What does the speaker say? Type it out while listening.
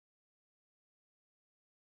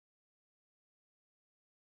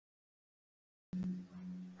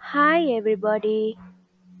Hi everybody.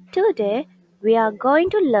 Today we are going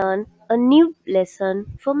to learn a new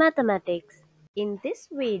lesson for mathematics. In this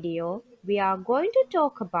video, we are going to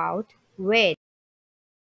talk about weight.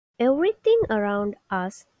 Everything around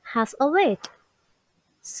us has a weight.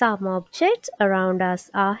 Some objects around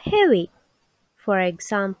us are heavy. For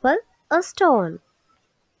example, a stone.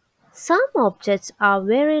 Some objects are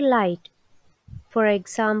very light. For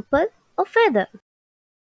example, a feather.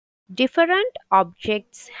 Different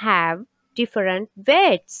objects have different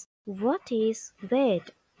weights. What is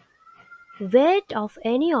weight? Weight of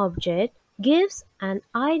any object gives an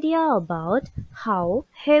idea about how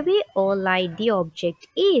heavy or light the object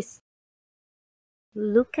is.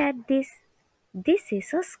 Look at this. This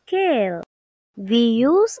is a scale. We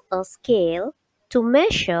use a scale to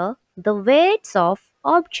measure the weights of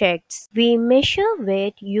objects. We measure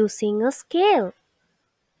weight using a scale.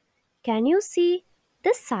 Can you see?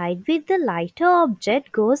 The side with the lighter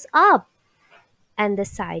object goes up and the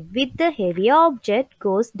side with the heavier object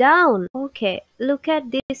goes down. Okay, look at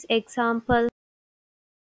this example.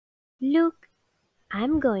 Look,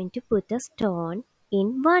 I'm going to put a stone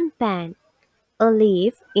in one pan, a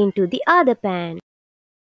leaf into the other pan.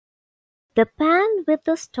 The pan with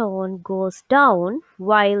the stone goes down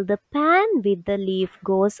while the pan with the leaf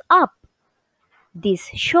goes up. This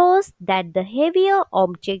shows that the heavier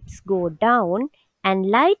objects go down and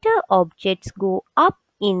lighter objects go up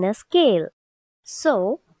in a scale.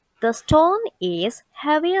 So, the stone is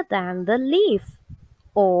heavier than the leaf.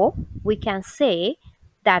 Or we can say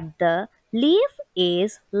that the leaf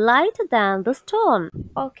is lighter than the stone.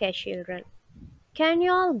 Okay, children. Can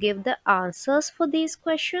you all give the answers for these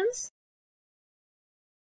questions?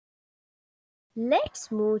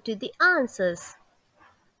 Let's move to the answers.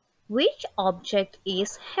 Which object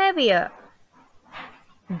is heavier?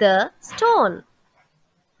 The stone.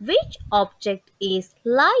 Which object is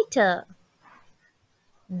lighter?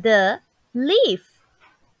 The leaf.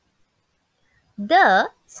 The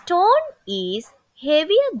stone is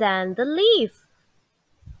heavier than the leaf.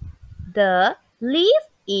 The leaf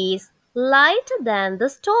is lighter than the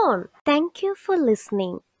stone. Thank you for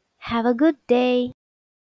listening. Have a good day.